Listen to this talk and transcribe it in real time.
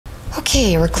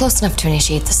Okay, we're close enough to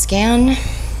initiate the scan.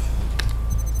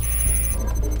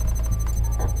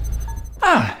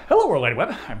 Hello World Wide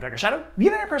Web, I'm Dr. Shado, the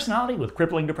internet personality with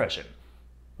crippling depression.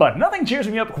 But nothing cheers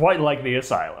me up quite like the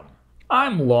Asylum.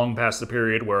 I'm long past the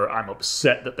period where I'm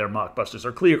upset that their mockbusters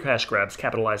are clear cash grabs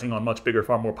capitalizing on much bigger,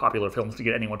 far more popular films to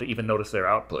get anyone to even notice their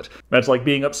output. That's like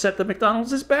being upset that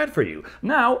McDonald's is bad for you.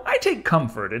 Now, I take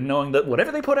comfort in knowing that whatever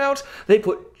they put out, they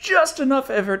put just enough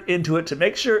effort into it to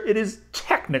make sure it is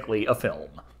technically a film.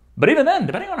 But even then,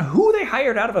 depending on who they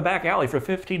hired out of a back alley for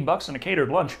 $15 and a catered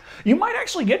lunch, you might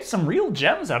actually get some real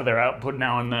gems out of their output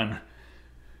now and then.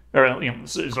 Or,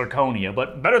 zirconia,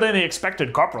 but better than the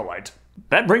expected coprolite.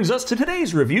 That brings us to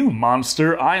today's review,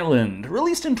 Monster Island.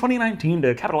 Released in 2019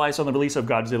 to capitalize on the release of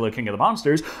Godzilla King of the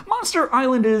Monsters, Monster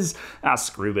Island is...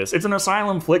 screw this. It's an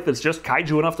Asylum flick that's just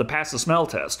kaiju enough to pass the smell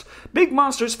test. Big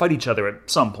monsters fight each other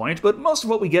at some point, but most of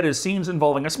what we get is scenes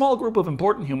involving a small group of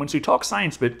important humans who talk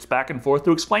science bits back and forth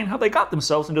to explain how they got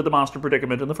themselves into the monster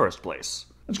predicament in the first place.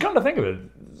 It's come to think of it,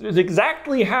 it's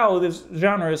exactly how this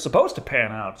genre is supposed to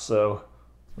pan out, so...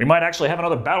 we might actually have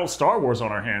another Battle Star Wars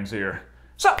on our hands here.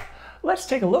 So... let's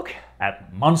take a look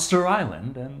at Monster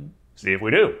Island and see if we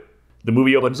do. The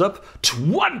movie opens up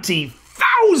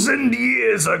 20,000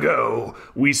 years ago.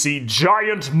 We see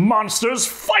giant monsters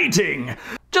fighting.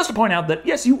 Just to point out that,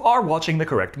 yes, you are watching the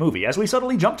correct movie, as we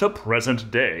suddenly jump to present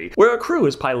day, where a crew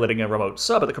is piloting a remote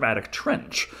sub at the Chromatic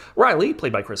Trench. Riley,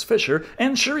 played by Chris Fisher,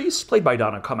 and Charisse, played by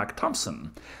Donna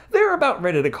Comack-Thompson. They're about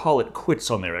ready to call it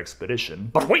quits on their expedition.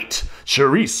 But wait!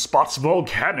 Charisse spots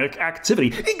volcanic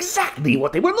activity, exactly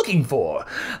what they were looking for!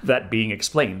 That being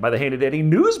explained by the handy-dandy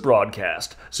news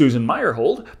broadcast. Susan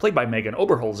Meyerhold, played by Megan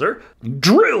Oberholzer,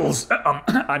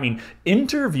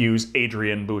 interviews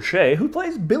Adrienne Boucher, who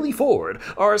plays Billy Ford,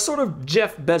 are sort of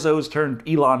Jeff Bezos turned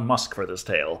Elon Musk for this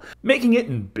tale, making it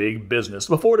in big business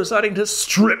before deciding to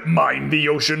strip mine the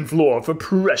ocean floor for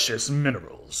precious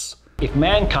minerals. If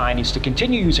mankind needs to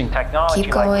continue using technology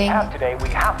like we have today, we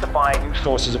have to find new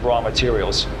sources of raw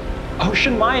materials.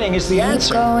 Ocean mining is the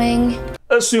answer. Keep going.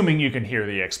 Assuming you can hear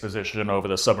the exposition over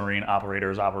the submarine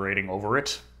operators operating over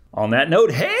it. On that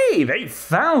note, hey, they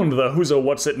found the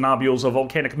Who's-a-What's-it nobules of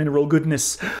volcanic mineral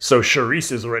goodness, so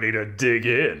Charisse is ready to dig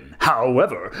in.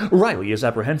 However, Riley is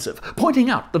apprehensive, pointing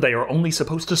out that they are only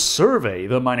supposed to survey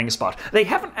the mining spot. They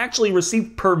haven't actually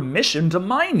received permission to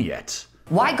mine yet.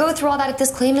 Why go through all that if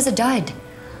this claim is a dud?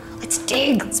 Let's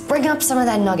dig. Let's bring up some of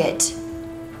that nugget.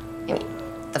 I mean,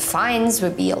 the fines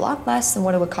would be a lot less than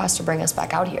what it would cost to bring us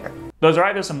back out here. Those are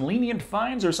either some lenient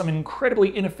fines or some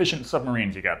incredibly inefficient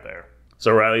submarines you got there.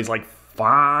 So Riley's like,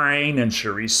 fine, and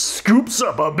Charisse scoops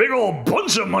up a big old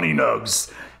bunch of money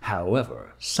nugs.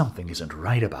 However, something isn't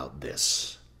right about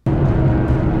this.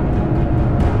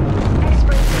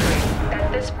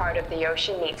 This part of the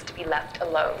ocean needs to be left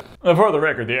alone. For the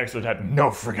record, the experts had no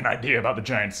friggin' idea about the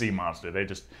giant sea monster. They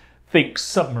just think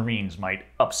submarines might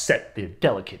upset the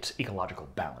delicate ecological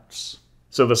balance.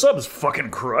 So the sub's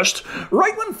fucking crushed.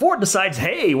 Right when Ford decides,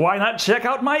 hey, why not check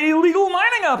out my illegal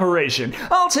mining operation?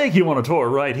 I'll take you on a tour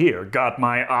right here. Got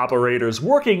my operators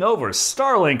working over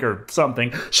Starlink or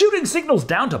something, shooting signals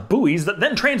down to buoys that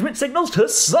then transmit signals to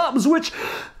subs, which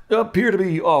appear to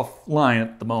be offline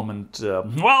at the moment.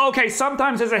 Well, okay,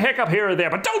 sometimes there's a hiccup here or there,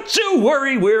 but don't you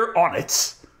worry, we're on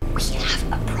it. We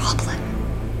have a problem.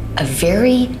 A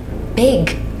very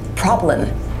big problem.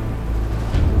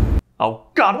 Oh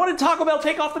God, what did Taco Bell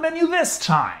take off the menu this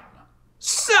time?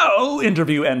 So,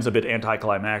 interview ends a bit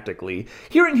anticlimactically.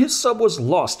 Hearing his sub was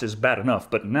lost is bad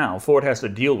enough, but now Ford has to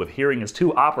deal with hearing his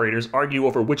two operators argue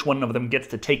over which one of them gets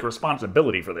to take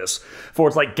responsibility for this.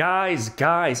 Ford's like, guys,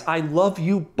 I love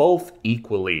you both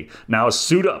equally. Now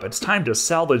suit up, it's time to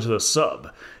salvage the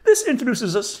sub. This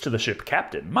introduces us to the ship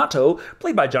captain, Mato,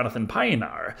 played by Jonathan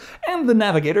Pienaar, and the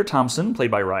navigator Thompson,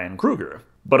 played by Ryan Kruger.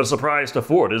 But a surprise to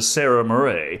Ford is Sarah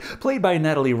Murray, played by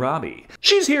Natalie Robbie.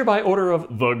 She's here by order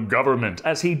of the government,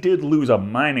 as he did lose a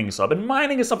mining sub, and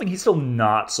mining is something he's still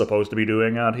not supposed to be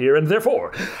doing out here, and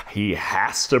therefore, he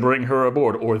has to bring her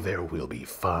aboard, or there will be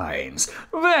fines.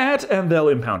 That, and they'll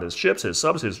impound his ships, his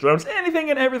subs, his drones,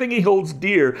 anything and everything he holds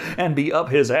dear, and be up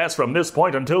his ass from this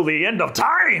point until the end of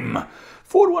time!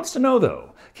 Ford wants to know,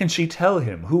 though, can she tell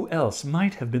him who else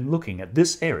might have been looking at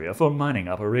this area for mining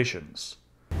operations?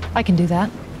 I can do that.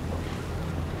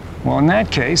 Well, in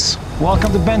that case,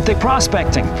 welcome to benthic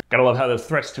prospecting. Gotta love how the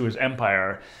threats to his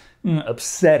empire are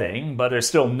upsetting, but there's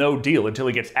still no deal until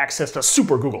he gets access to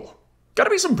Super Google. Gotta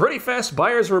be some pretty fast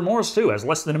buyer's remorse too, as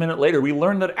less than a minute later we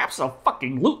learned that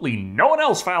absolutely no one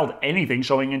else filed anything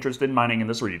showing interest in mining in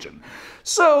this region.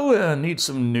 So, need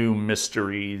some new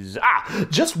mysteries.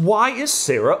 Just why is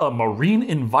Sarah a marine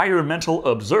environmental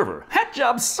observer? That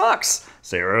job sucks!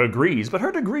 Sarah agrees, but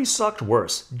her degree sucked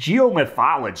worse.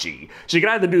 Geomythology. She could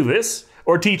either do this,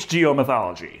 or teach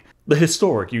geomythology. The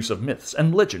historic use of myths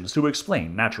and legends to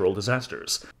explain natural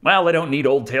disasters. Well, they don't need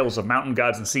old tales of mountain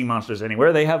gods and sea monsters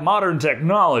anywhere. They have modern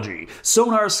technology.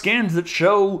 Sonar scans that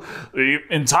show the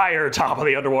entire top of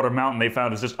the underwater mountain they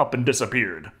found has just up and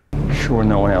disappeared. Sure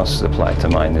no one else is applied to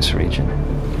mine this region.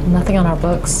 Nothing on our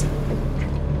books.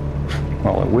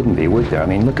 Well, it wouldn't be, would there? I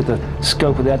mean, look at the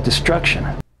scope of that destruction.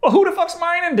 Well, who the fuck's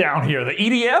mining down here? The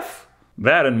EDF?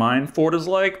 That in mind, Ford is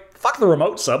like, fuck the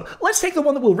remote sub, let's take the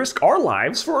one that will risk our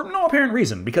lives for no apparent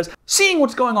reason, because seeing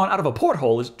what's going on out of a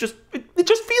porthole is just, it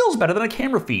just feels better than a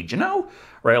camera feed, you know?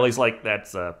 Riley's like,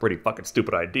 that's a pretty fucking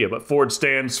stupid idea, but Ford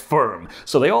stands firm.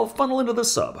 So they all funnel into the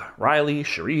sub. Riley,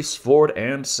 Charisse, Ford,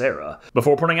 and Sarah.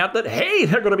 Before pointing out that, hey,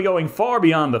 they're going to be going far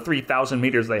beyond the 3,000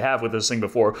 meters they have with this thing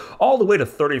before, all the way to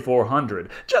 3,400,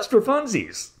 just for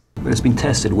funsies. But it's been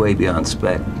tested way beyond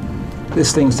spec.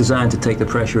 This thing's designed to take the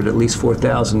pressure at least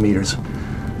 4,000 meters.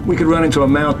 We could run into a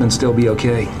mountain and still be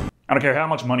okay. I don't care how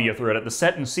much money you threw at it, the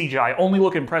set and CGI only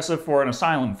look impressive for an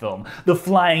Asylum film. The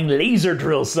flying laser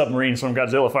drill submarines from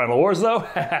Godzilla Final Wars, though,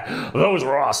 those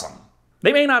were awesome.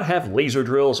 They may not have laser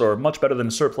drills or much better than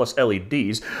surplus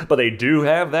LEDs, but they do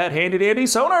have that handy-dandy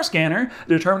sonar scanner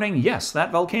determining, yes,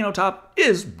 that volcano top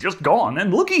is just gone.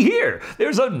 And looky here,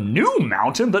 there's a new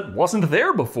mountain that wasn't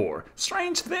there before.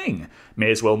 Strange thing. May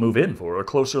as well move in for a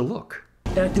closer look.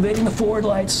 Activating the forward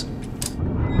lights.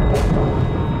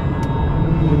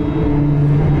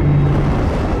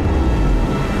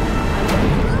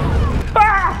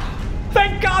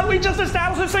 Thank God we just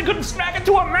established this thing couldn't smack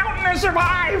into a mountain and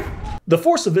survive! The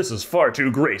force of this is far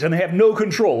too great, and they have no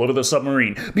control over the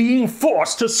submarine, being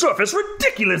forced to surface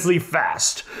ridiculously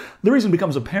fast. The reason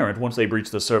becomes apparent once they breach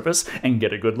the surface and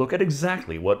get a good look at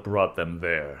exactly what brought them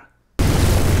there.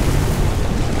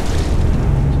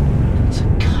 It's a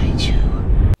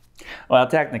kaiju. Well,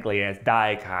 technically it's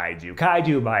kaiju.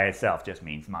 Kaiju by itself just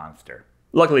means monster.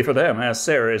 Luckily for them, as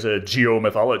Sarah is a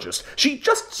geomythologist, she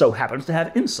just so happens to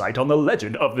have insight on the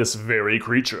legend of this very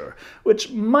creature,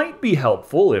 which might be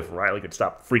helpful if Riley could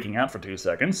stop freaking out for 2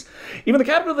 seconds. Even the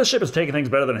captain of the ship is taking things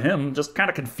better than him, just kind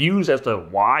of confused as to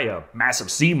why a massive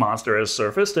sea monster has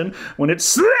surfaced, and when it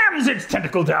slams its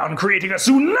tentacle down, creating a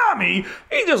tsunami,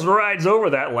 he just rides over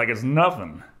that like it's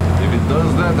nothing. If it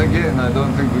does that again, I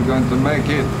don't think we're going to make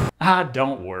it.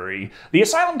 Don't worry. The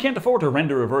Asylum can't afford to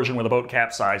render a version where the boat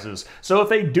capsizes, so if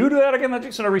they do that again, they're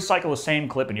just gonna recycle the same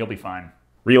clip and you'll be fine.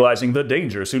 Realizing the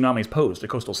danger tsunamis pose to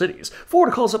coastal cities,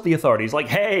 Ford calls up the authorities like,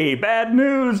 hey, bad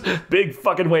news! Big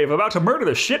fucking wave about to murder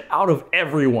the shit out of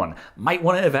everyone. Might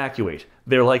want to evacuate.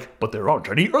 They're like, but there aren't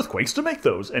any earthquakes to make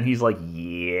those. And he's like,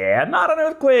 yeah, not an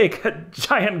earthquake. A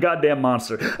giant goddamn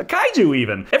monster. A kaiju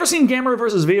even. Ever seen Gamera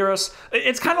vs. Virus?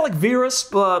 It's kind of like Virus,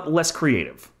 but less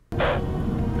creative.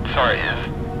 Sorry, is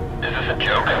this a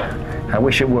joke? I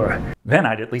wish it were. Then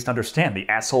I'd at least understand the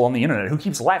asshole on the internet who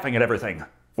keeps laughing at everything.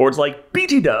 Ford's like,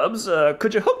 BT Dubs,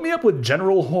 could you hook me up with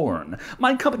General Horn?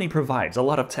 My company provides a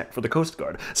lot of tech for the Coast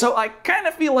Guard, so I kind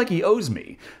of feel like he owes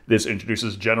me. This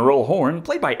introduces General Horn,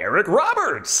 played by Eric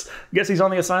Roberts. Guess he's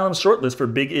on the Asylum's shortlist for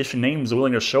big-ish names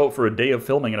willing to show up for a day of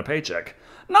filming and a paycheck.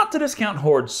 Not to discount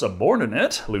Hord's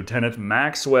subordinate, Lieutenant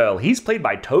Maxwell. He's played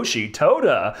by Toshi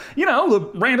Toda, you know,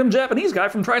 the random Japanese guy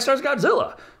from TriStar's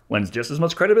Godzilla. Lends just as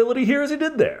much credibility here as he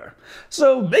did there.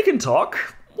 So they can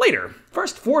talk later.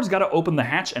 First, Ford's got to open the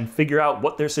hatch and figure out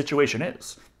what their situation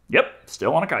is. Yep,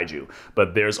 still on a kaiju.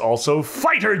 But there's also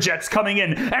fighter jets coming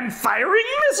in and firing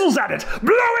missiles at it,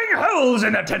 blowing holes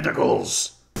in the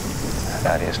tentacles.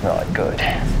 That is not good.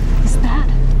 What's that?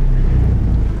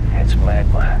 It's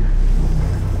magma.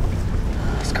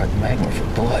 It's got magma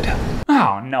for blood.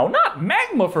 Oh no, not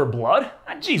magma for blood.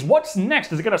 Geez, what's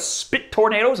next? Is it gonna spit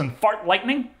tornadoes and fart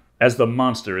lightning? As the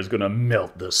monster is gonna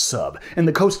melt the sub, and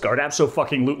the Coast Guard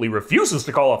abso-fucking-lutely refuses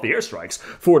to call off the airstrikes,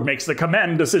 Ford makes the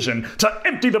command decision to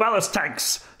empty the ballast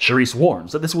tanks. Charisse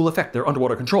warns that this will affect their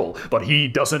underwater control, but he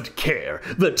doesn't care.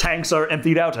 The tanks are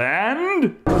emptied out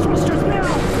and...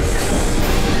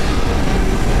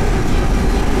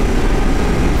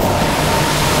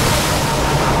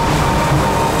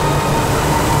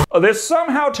 This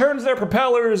somehow turns their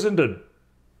propellers into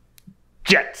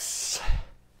jets.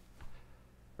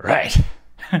 Right.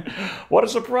 What a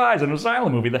surprise, an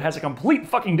Asylum movie that has a complete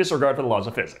fucking disregard for the laws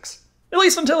of physics. At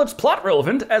least until it's plot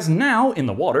relevant, as now, in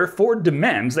the water, Ford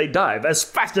demands they dive as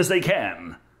fast as they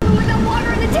can. But the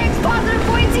water in the tank's positive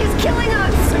buoyancy is killing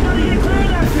us! They gotta get clear of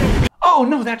that thing! Oh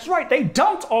no, that's right, they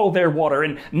dumped all their water,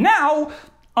 and now,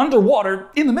 underwater,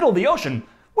 in the middle of the ocean,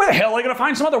 where the hell are they gonna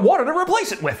find some other water to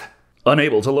replace it with?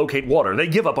 Unable to locate water, they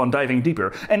give up on diving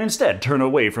deeper and instead turn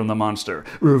away from the monster,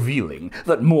 revealing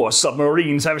that more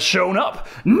submarines have shown up.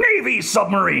 Navy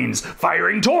submarines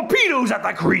firing torpedoes at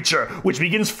the creature, which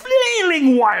begins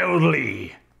flailing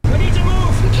wildly. We need to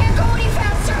move! We can't go any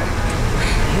faster!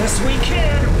 Yes, we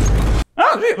can!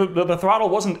 Oh, the throttle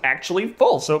wasn't actually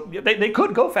full, so they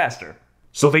could go faster.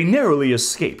 So they narrowly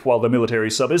escape while the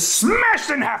military sub is smashed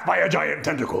in half by a giant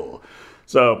tentacle.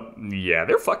 So, yeah,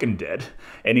 they're fucking dead.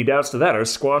 Any doubts to that are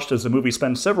squashed as the movie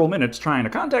spends several minutes trying to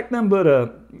contact them,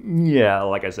 but, yeah,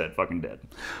 like I said, fucking dead.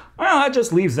 Well, that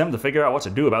just leaves them to figure out what to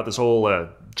do about this whole,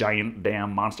 giant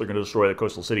damn monster gonna destroy the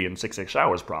coastal city in 6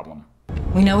 hours problem.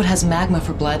 We know it has magma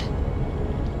for blood.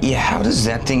 Yeah, how does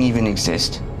that thing even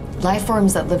exist? Life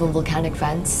forms that live in volcanic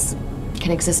vents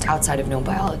can exist outside of known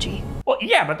biology. Well,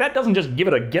 yeah, but that doesn't just give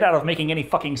it a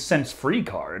get-out-of-making-any-fucking-sense free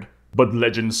card. But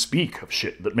legends speak of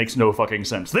shit that makes no fucking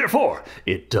sense. Therefore,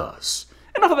 it does.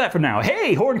 Enough of that for now.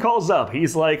 Hey, Horn calls up.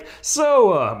 He's like,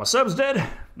 so, my sub's dead?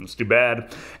 That's too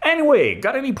bad. Anyway,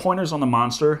 got any pointers on the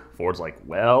monster? Ford's like,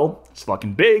 well, it's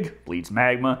fucking big, bleeds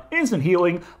magma, instant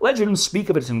healing, legends speak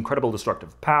of its incredible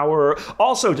destructive power.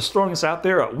 Also, just throwing this out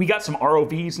there, we got some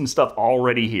ROVs and stuff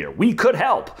already here. We could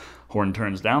help. Horn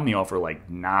turns down the offer like,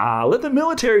 nah, let the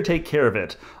military take care of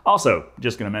it. Also,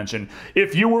 just gonna mention,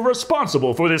 if you were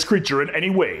responsible for this creature in any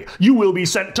way, you will be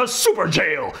sent to super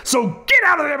jail, so get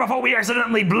out of there before we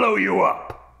accidentally blow you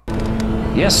up!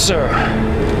 Yes, sir.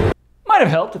 Might have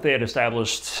helped if they had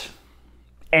established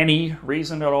any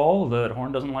reason at all that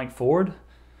Horn doesn't like Ford.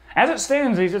 As it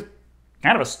stands, he's just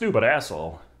kind of a stupid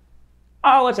asshole.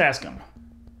 Oh, let's ask him.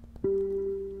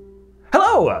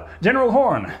 Hello, General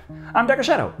Horn. I'm Dr.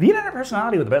 Shado, the internet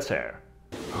personality with the best hair.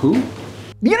 Who?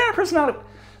 The internet personality...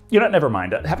 You know, never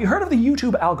mind. Have you heard of the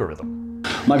YouTube algorithm?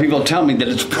 My people tell me that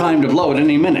it's primed to blow at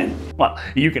any minute. Well,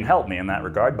 you can help me in that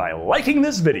regard by liking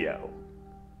this video.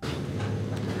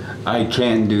 I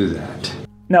can't do that.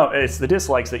 No, it's the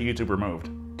dislikes that YouTube removed.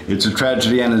 It's a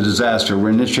tragedy and a disaster. We're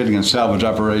initiating a salvage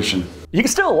operation. You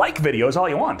can still like videos all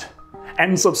you want.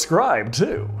 And subscribe,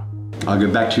 too. I'll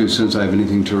get back to you as soon as I have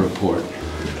anything to report.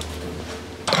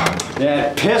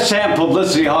 That pissant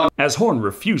publicity hog. As Horn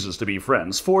refuses to be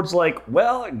friends, Ford's like,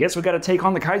 well, I guess we gotta take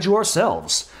on the kaiju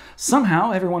ourselves.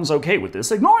 Somehow, everyone's okay with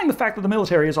this, ignoring the fact that the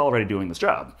military is already doing this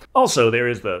job. Also, there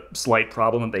is the slight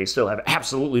problem that they still have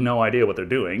absolutely no idea what they're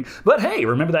doing. But hey,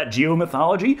 remember that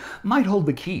geomythology might hold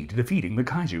the key to defeating the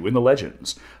kaiju in the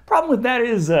legends. Problem with that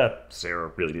is,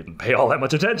 Sarah really didn't pay all that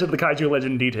much attention to the kaiju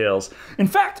legend details. In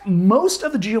fact, most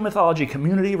of the geomythology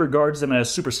community regards them as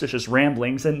superstitious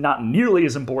ramblings and not nearly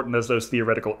as important as those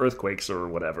theoretical earthquakes or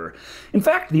whatever. In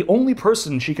fact, the only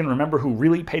person she can remember who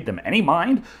really paid them any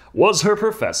mind was her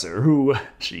professor, who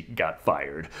she got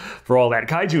fired for all that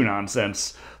kaiju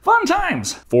nonsense. Fun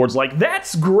times! Ford's like,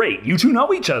 that's great, you two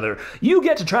know each other. You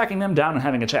get to tracking them down and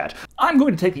having a chat. I'm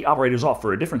going to take the operators off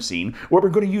for a different scene, where we're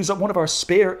going to use up one of our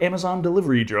spare Amazon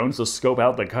delivery drones to scope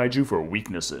out the kaiju for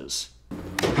weaknesses.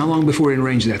 How long before we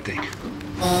range that thing?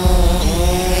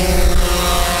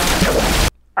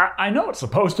 I know it's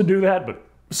supposed to do that, but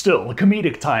still,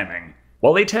 comedic timing.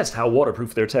 While they test how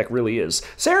waterproof their tech really is,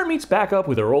 Sarah meets back up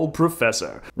with her old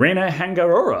professor, Reina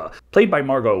Hangarura, played by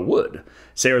Margot Wood.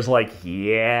 Sarah's like,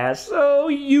 yeah, so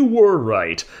you were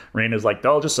right. Reina's like,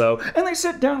 told you so, and they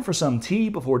sit down for some tea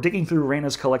before digging through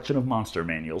Reina's collection of monster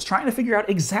manuals, trying to figure out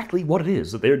exactly what it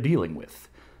is that they're dealing with.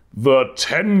 The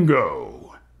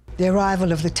Tengo. The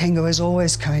arrival of the Tengo has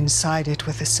always coincided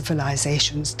with the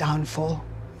civilization's downfall.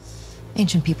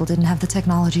 Ancient people didn't have the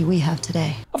technology we have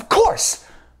today. Of course!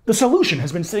 The solution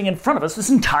has been sitting in front of us this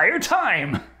entire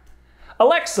time!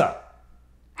 Alexa,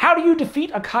 how do you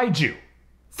defeat a kaiju?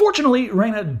 Fortunately,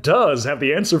 Reina does have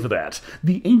the answer for that.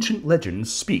 The ancient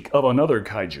legends speak of another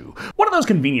kaiju. One of those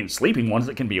convenient sleeping ones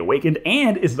that can be awakened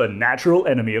and is the natural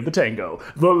enemy of the Tengo,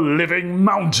 the living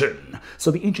mountain.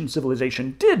 So the ancient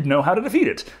civilization did know how to defeat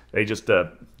it. They just,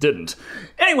 didn't.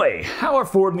 Anyway, how are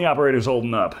Ford and the operators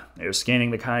holding up? They're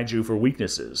scanning the kaiju for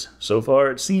weaknesses. So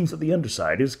far, it seems that the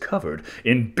underside is covered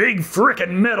in big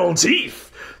frickin' metal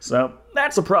teeth. So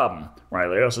that's a problem.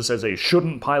 Riley also says they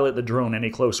shouldn't pilot the drone any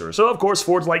closer. So of course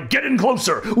Ford's like, get in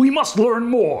closer! We must learn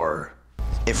more!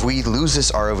 If we lose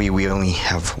this ROV, we only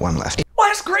have one left. Well,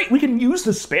 that's great! We can use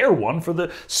the spare one for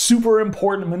the super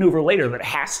important maneuver later that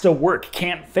has to work,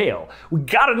 can't fail. We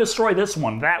gotta destroy this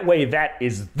one, that way that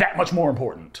is that much more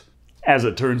important. As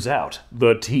it turns out,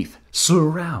 the teeth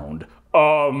surround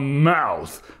a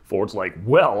mouth. Ford's like,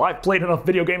 well, I've played enough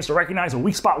video games to recognize a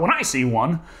weak spot when I see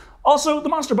one. Also, the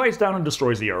monster bites down and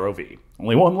destroys the ROV.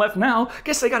 Only one left now.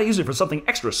 Guess they gotta use it for something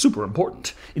extra super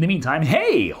important. In the meantime,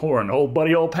 hey, Horn, old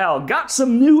buddy, old pal, got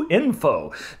some new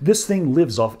info. This thing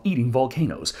lives off eating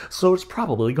volcanoes, so it's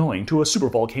probably going to a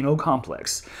supervolcano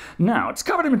complex. Now, it's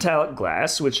covered in metallic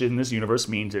glass, which in this universe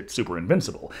means it's super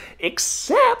invincible.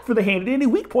 Except for the handy-dandy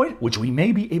weak point, which we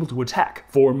may be able to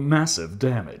attack for massive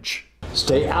damage.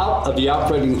 Stay out of the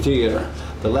operating theater.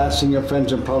 The last thing your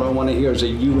friends and Parliament want to hear is that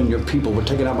you and your people were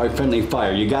taking out my friendly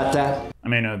fire. You got that? I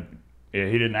mean, yeah,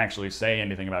 he didn't actually say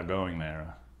anything about going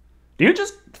there. Do you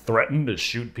just threaten to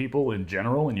shoot people in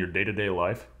general in your day-to-day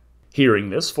life? Hearing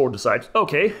this, Ford decides,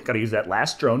 okay, gotta use that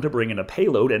last drone to bring in a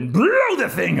payload and blow the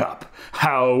thing up!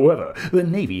 However, the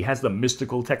Navy has the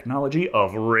mystical technology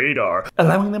of radar,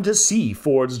 allowing them to see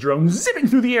Ford's drone zipping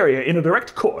through the area in a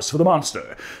direct course for the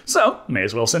monster. So, may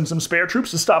as well send some spare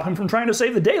troops to stop him from trying to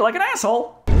save the day like an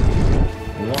asshole.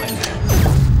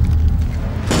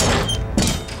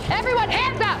 Everyone,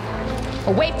 hands up!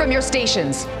 Away from your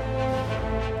stations.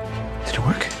 Did it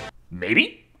work?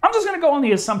 Maybe. I'm just gonna go on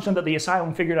the assumption that the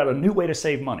Asylum figured out a new way to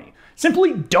save money.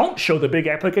 Simply don't show the big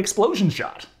epic explosion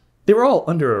shot. They were all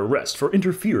under arrest for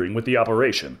interfering with the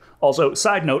operation. Also,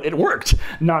 side note, it worked!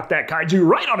 Knocked that kaiju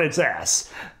right on its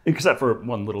ass! Except for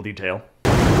one little detail.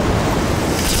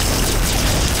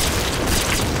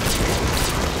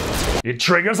 It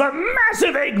triggers a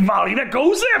massive egg volley that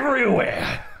goes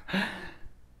everywhere!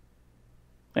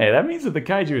 Hey, that means that the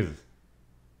kaiju is...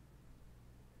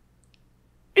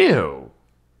 Ew.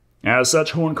 As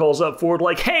such, Horn calls up Ford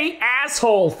like, hey,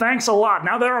 asshole, thanks a lot.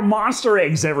 Now there are monster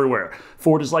eggs everywhere.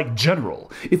 Ford is like,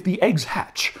 General, if the eggs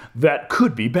hatch, that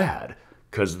could be bad.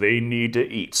 Because they need to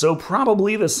eat. So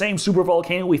probably the same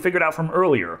supervolcano we figured out from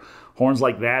earlier. Horn's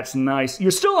like, that's nice.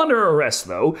 You're still under arrest,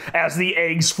 though, as the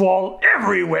eggs fall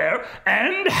everywhere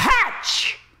and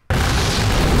hatch!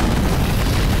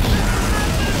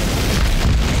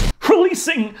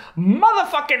 Releasing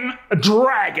motherfucking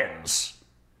dragons!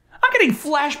 I'm getting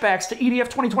flashbacks to EDF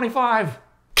 2025.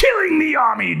 Killing the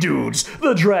army dudes!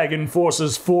 The dragon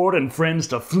forces Ford and friends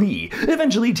to flee,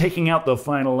 eventually taking out the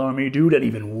final army dude and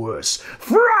even worse,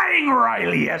 frying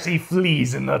Riley as he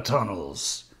flees in the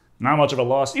tunnels. Not much of a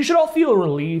loss. You should all feel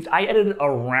relieved. I edited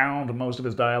around most of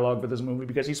his dialogue for this movie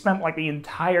because he spent like the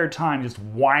entire time just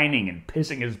whining and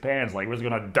pissing his pants like he was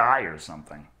gonna die or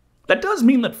something. That does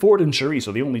mean that Ford and Charisse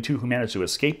are the only two who managed to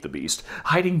escape the beast,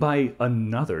 hiding by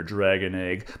another dragon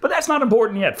egg. But that's not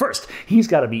important yet. First, he's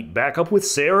got to meet back up with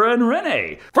Sarah and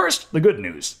Renee. First, the good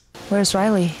news. Where's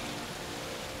Riley?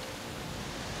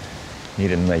 He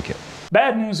didn't make it.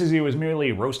 Bad news is he was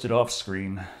merely roasted off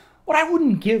screen. What I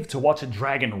wouldn't give to watch a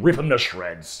dragon rip him to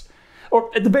shreds.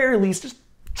 Or at the very least, just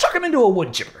chuck him into a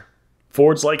wood chipper.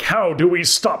 Ford's like, how do we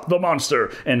stop the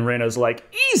monster? And Rena's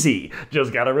like, easy,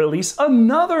 just gotta release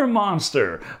another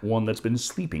monster. One that's been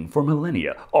sleeping for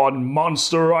millennia on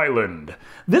Monster Island.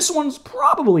 This one's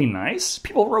probably nice.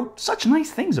 People wrote such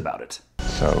nice things about it.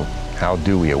 So, how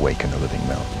do we awaken a living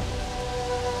mountain?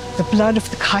 The blood of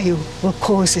the kaiju will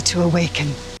cause it to awaken.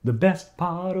 The best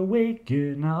part of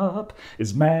waking up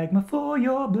is magma for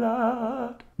your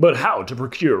blood. But how to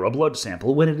procure a blood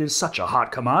sample when it is such a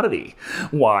hot commodity?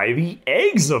 Why, the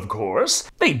eggs, of course.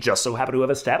 They just so happen to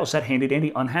have established that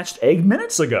handy-dandy unhatched egg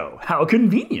minutes ago. How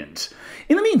convenient.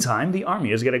 In the meantime, the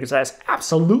army is getting its ass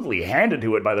absolutely handed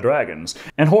to it by the dragons.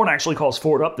 And Horn actually calls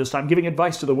Ford up, this time giving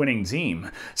advice to the winning team.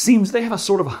 Seems they have a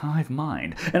sort of hive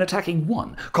mind, and attacking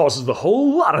one causes the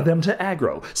whole lot of them to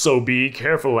aggro. So be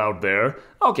careful out there.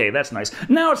 Okay, that's nice.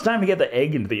 Now it's time to get the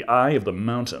egg into the eye of the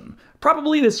mountain.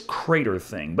 Probably this crater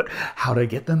thing, but how to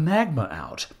get the magma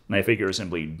out? I figure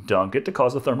simply dunk it to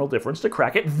cause the thermal difference to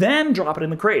crack it, then drop it in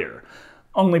the crater.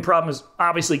 Only problem is,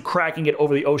 obviously cracking it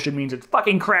over the ocean means it's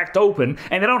fucking cracked open,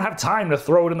 and they don't have time to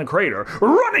throw it in the crater,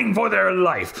 running for their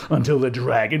life until the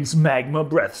dragon's magma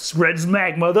breath spreads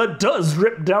magma that does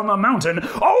rip down the mountain,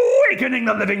 awakening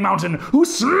the living mountain, who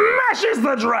smashes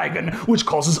the dragon, which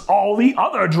causes all the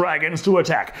other dragons to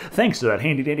attack, thanks to that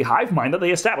handy-dandy hive mind that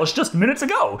they established just minutes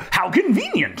ago. How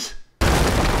convenient!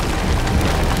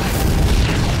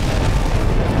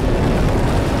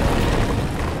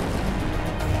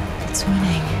 It's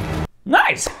winning.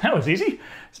 Nice! That was easy.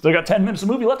 Still got 10 minutes of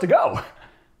movie left to go.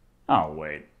 Oh,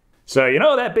 wait. So, you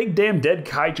know that big damn dead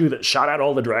kaiju that shot out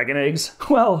all the dragon eggs?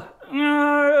 Well,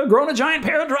 grown a giant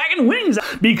pair of dragon wings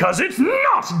because it's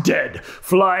not dead,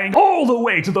 flying all the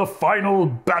way to the final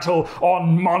battle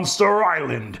on Monster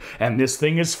Island. And this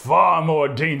thing is far more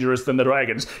dangerous than the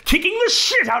dragons, kicking the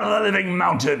shit out of the living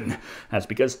mountain. That's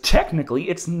because technically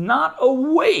it's not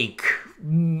awake.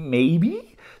 Maybe?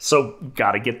 So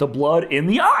gotta get the blood in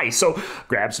the eye. So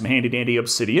grab some handy dandy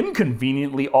obsidian,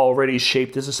 conveniently already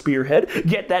shaped as a spearhead,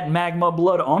 get that magma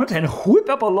blood on it, and whip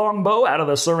up a longbow out of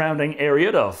the surrounding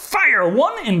area to fire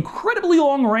one incredibly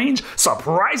long range,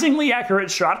 surprisingly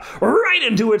accurate shot right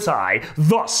into its eye.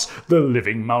 Thus, the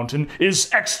living mountain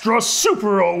is extra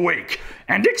super awake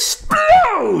and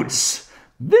explodes!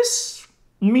 This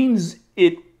means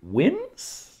it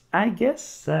wins? I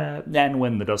guess. And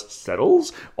when the dust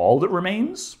settles, all that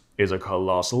remains is a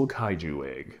colossal kaiju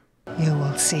egg. You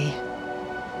will see.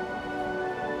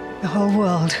 The whole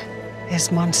world is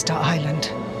Monster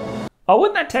Island. Oh,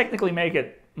 wouldn't that technically make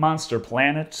it Monster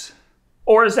Planet?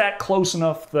 Or is that close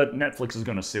enough that Netflix is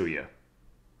gonna sue you?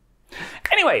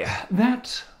 Anyway,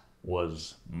 that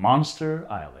was Monster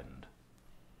Island.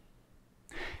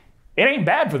 It ain't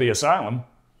bad for the Asylum.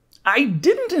 I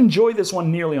didn't enjoy this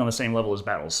one nearly on the same level as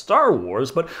Battlestar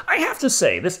Wars, but I have to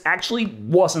say, this actually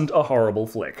wasn't a horrible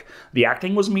flick. The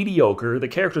acting was mediocre, the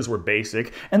characters were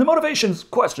basic, and the motivations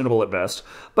questionable at best,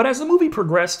 but as the movie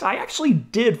progressed, I actually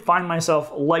did find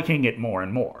myself liking it more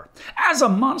and more. As a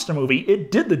monster movie,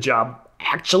 it did the job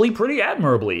actually pretty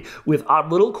admirably, with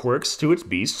odd little quirks to its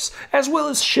beasts, as well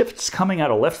as shifts coming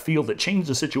out of left field that changed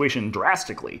the situation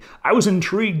drastically. I was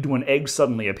intrigued when eggs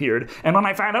suddenly appeared, and when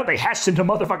I found out they hatched into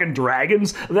motherfucking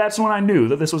dragons, that's when I knew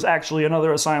that this was actually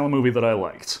another Asylum movie that I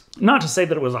liked. Not to say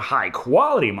that it was a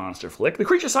high-quality monster flick, the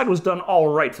creature side was done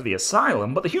alright for the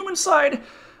Asylum, but the human side,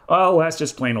 well, that's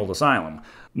just plain old Asylum.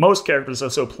 Most characters are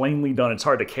so plainly done it's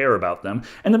hard to care about them,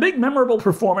 and the big memorable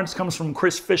performance comes from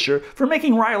Chris Fisher for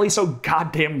making Riley so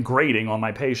goddamn grating on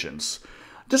my patience.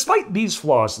 Despite these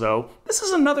flaws, though, this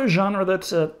is another genre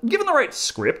that, given the right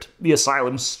script, the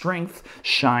Asylum's strength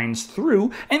shines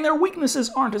through, and their weaknesses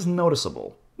aren't as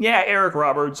noticeable. Yeah, Eric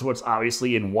Roberts was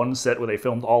obviously in one set where they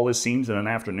filmed all his scenes in an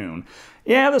afternoon.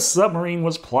 Yeah, the submarine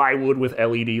was plywood with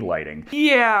LED lighting.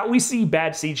 Yeah, we see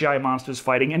bad CGI monsters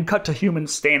fighting and cut to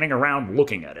humans standing around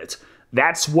looking at it.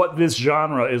 That's what this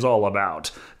genre is all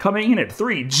about. Coming in at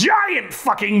 3 giant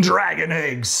fucking dragon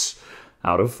eggs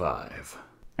out of 5.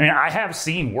 I mean, I have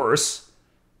seen worse.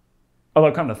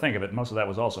 Although, come to think of it, most of that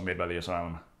was also made by the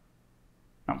Asylum.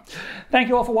 Oh. Thank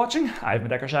you all for watching. I've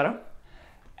been Shado.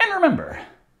 And remember,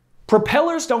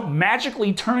 propellers don't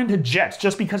magically turn into jets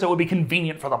just because it would be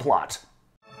convenient for the plot.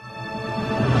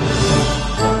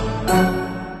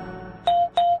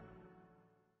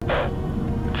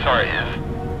 Sorry,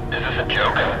 is this a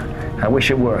joke? I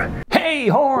wish it were. Hey,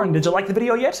 Horn, did you like the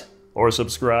video yet? Or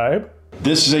subscribe?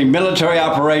 This is a military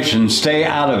operation. Stay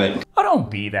out of it. Oh, don't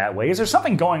be that way. Is there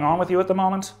something going on with you at the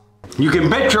moment? You can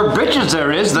bet your bitches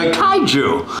there is, the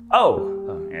kaiju.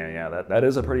 Oh, yeah, that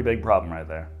is a pretty big problem right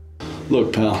there.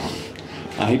 Look, pal,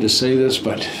 I hate to say this,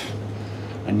 but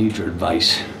I need your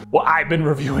advice. Well, I've been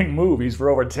reviewing movies for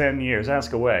over 10 years.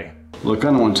 Ask away. Look,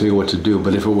 I don't want to tell you what to do,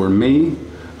 but if it were me,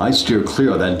 I'd steer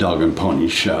clear of that dog and pony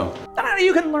show.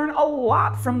 You can learn a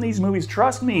lot from these movies,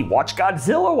 trust me. Watch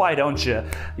Godzilla, why don't you?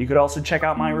 You could also check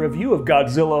out my review of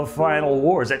Godzilla Final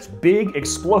Wars. That's big,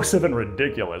 explosive, and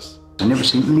ridiculous. I've never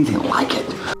seen anything like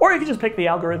it. Or you could just pick the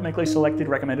algorithmically selected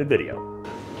recommended video.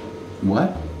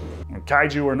 What?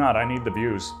 Kaiju or not, I need the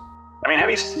views. I mean, have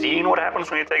you seen what happens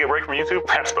when you take a break from YouTube?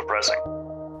 That's depressing.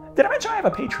 Did I mention I have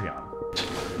a Patreon?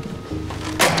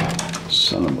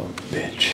 Son of a bitch.